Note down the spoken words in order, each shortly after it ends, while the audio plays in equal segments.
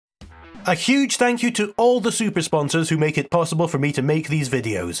A huge thank you to all the super sponsors who make it possible for me to make these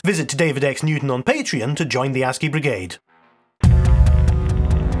videos. Visit David X Newton on Patreon to join the ASCII Brigade.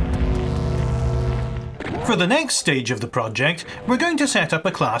 For the next stage of the project, we're going to set up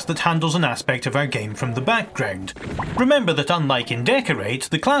a class that handles an aspect of our game from the background. Remember that unlike in Decorate,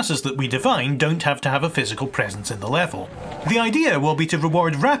 the classes that we define don't have to have a physical presence in the level. The idea will be to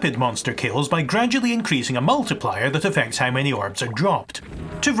reward rapid monster kills by gradually increasing a multiplier that affects how many orbs are dropped.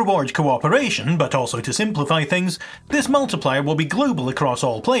 To reward cooperation, but also to simplify things, this multiplier will be global across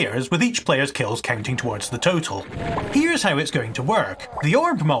all players, with each player's kills counting towards the total. Here's how it's going to work. The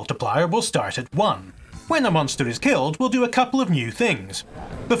orb multiplier will start at 1. When a monster is killed, we'll do a couple of new things.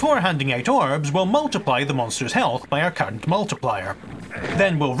 Before handing out orbs, we'll multiply the monster's health by our current multiplier.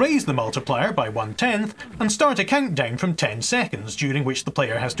 Then we'll raise the multiplier by 1/10 and start a countdown from 10 seconds, during which the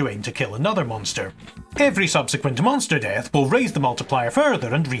player has to aim to kill another monster. Every subsequent monster death will raise the multiplier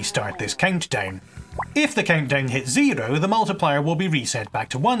further and restart this countdown. If the countdown hits 0, the multiplier will be reset back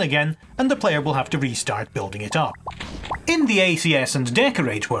to 1 again, and the player will have to restart building it up. In the ACS and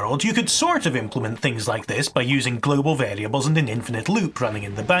Decorate world, you could sort of implement things like this by using global variables and an infinite loop running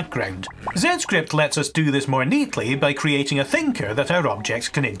in the background. ZScript lets us do this more neatly by creating a thinker that our objects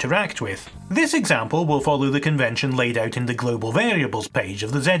can interact with. This example will follow the convention laid out in the global variables page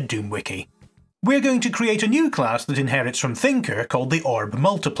of the ZDoom wiki. We're going to create a new class that inherits from Thinker called the Orb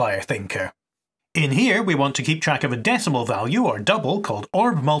Multiplier Thinker. In here, we want to keep track of a decimal value or double called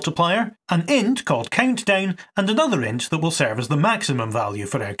orb multiplier, an int called countdown, and another int that will serve as the maximum value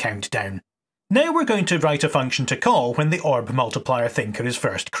for our countdown. Now we're going to write a function to call when the orb multiplier thinker is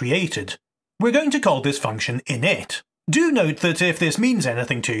first created. We're going to call this function init. Do note that if this means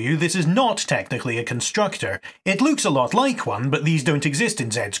anything to you, this is not technically a constructor. It looks a lot like one, but these don't exist in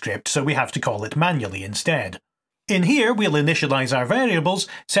ZScript, so we have to call it manually instead. In here, we'll initialize our variables,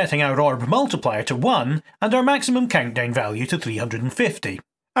 setting our orb multiplier to 1 and our maximum countdown value to 350.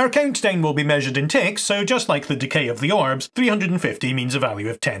 Our countdown will be measured in ticks, so just like the decay of the orbs, 350 means a value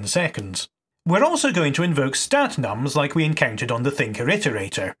of 10 seconds. We're also going to invoke statnums like we encountered on the Thinker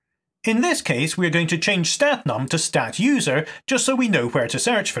iterator. In this case, we're going to change statnum to statuser just so we know where to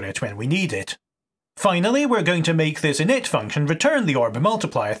search for it when we need it. Finally, we're going to make this init function return the orb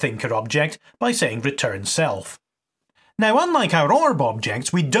multiplier thinker object by saying return self. Now, unlike our orb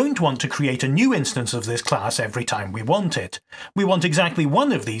objects, we don't want to create a new instance of this class every time we want it. We want exactly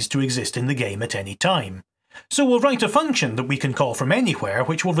one of these to exist in the game at any time. So we'll write a function that we can call from anywhere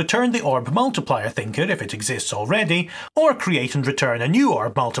which will return the orb multiplier thinker if it exists already, or create and return a new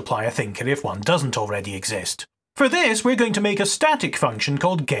orb multiplier thinker if one doesn't already exist. For this, we're going to make a static function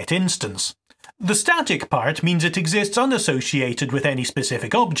called getInstance. The static part means it exists unassociated with any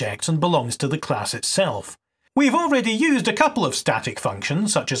specific objects and belongs to the class itself. We've already used a couple of static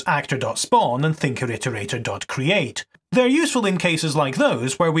functions, such as actor.spawn and thinkeriterator.create. They're useful in cases like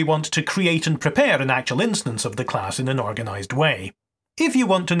those where we want to create and prepare an actual instance of the class in an organised way. If you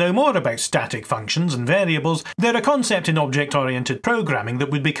want to know more about static functions and variables, they're a concept in object-oriented programming that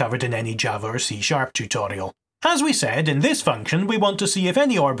would be covered in any Java or C# tutorial. As we said, in this function we want to see if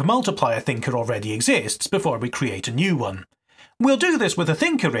any orb multiplier thinker already exists before we create a new one. We'll do this with a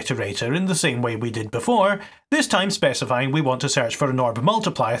thinker iterator in the same way we did before, this time specifying we want to search for an orb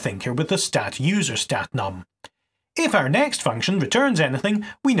multiplier thinker with the statuser statnum. If our next function returns anything,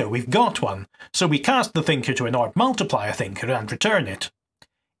 we know we've got one, so we cast the thinker to an orb multiplier thinker and return it.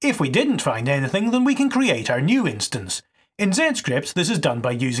 If we didn't find anything, then we can create our new instance. In ZScript, this is done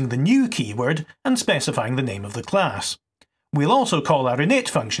by using the new keyword and specifying the name of the class. We'll also call our init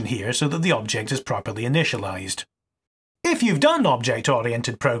function here so that the object is properly initialized. If you've done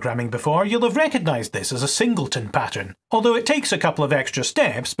object-oriented programming before, you'll have recognised this as a singleton pattern, although it takes a couple of extra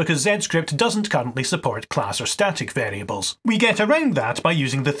steps because ZScript doesn't currently support class or static variables. We get around that by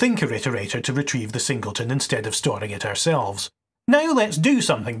using the thinker iterator to retrieve the singleton instead of storing it ourselves. Now let's do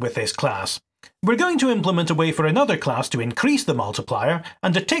something with this class. We're going to implement a way for another class to increase the multiplier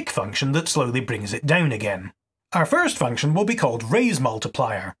and a tick function that slowly brings it down again. Our first function will be called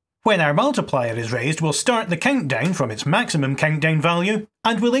raisMultiplier. When our multiplier is raised, we'll start the countdown from its maximum countdown value,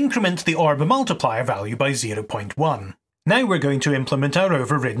 and we'll increment the orb multiplier value by 0.1. Now we're going to implement our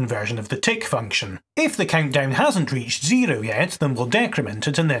overridden version of the tick function. If the countdown hasn't reached 0 yet, then we'll decrement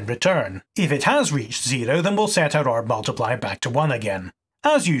it and then return. If it has reached 0, then we'll set our orb multiplier back to 1 again.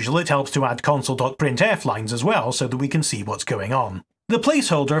 As usual, it helps to add console.printf lines as well so that we can see what's going on. The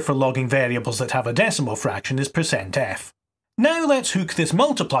placeholder for logging variables that have a decimal fraction is %f. Now let's hook this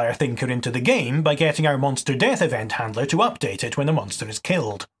multiplier thinker into the game by getting our monster death event handler to update it when a monster is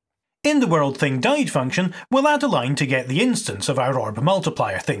killed. In the world thing died function, we'll add a line to get the instance of our orb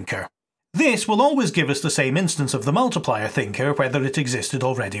multiplier thinker. This will always give us the same instance of the multiplier thinker whether it existed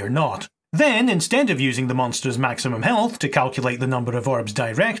already or not. Then, instead of using the monster's maximum health to calculate the number of orbs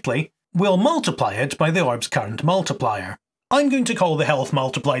directly, we'll multiply it by the orb's current multiplier. I'm going to call the health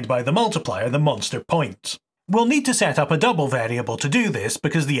multiplied by the multiplier the monster points. We'll need to set up a double variable to do this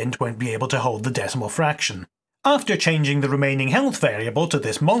because the int won't be able to hold the decimal fraction. After changing the remaining health variable to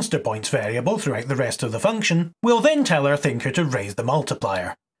this monster points variable throughout the rest of the function, we'll then tell our thinker to raise the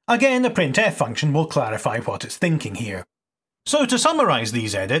multiplier. Again, a printf function will clarify what it's thinking here. So to summarise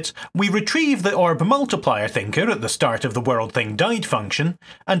these edits, we retrieve the orb multiplier thinker at the start of the world thing died function,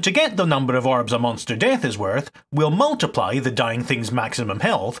 and to get the number of orbs a monster death is worth, we'll multiply the dying thing's maximum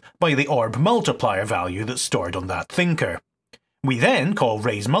health by the orb multiplier value that's stored on that thinker. We then call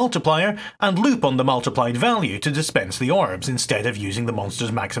raise multiplier and loop on the multiplied value to dispense the orbs instead of using the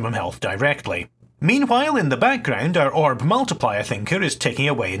monster's maximum health directly. Meanwhile, in the background, our orb multiplier thinker is ticking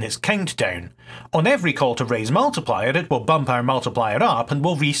away in its countdown. On every call to raise multiplier, it will bump our multiplier up and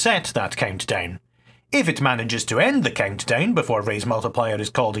will reset that countdown. If it manages to end the countdown before raise multiplier is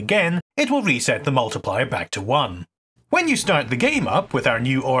called again, it will reset the multiplier back to 1. When you start the game up with our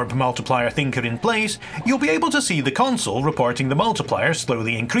new orb multiplier thinker in place, you'll be able to see the console reporting the multiplier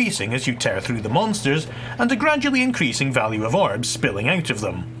slowly increasing as you tear through the monsters, and a gradually increasing value of orbs spilling out of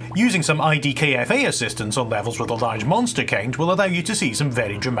them. Using some IDKFA assistance on levels with a large monster count will allow you to see some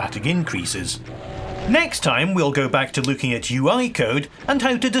very dramatic increases. Next time we'll go back to looking at UI code and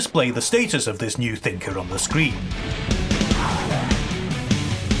how to display the status of this new thinker on the screen.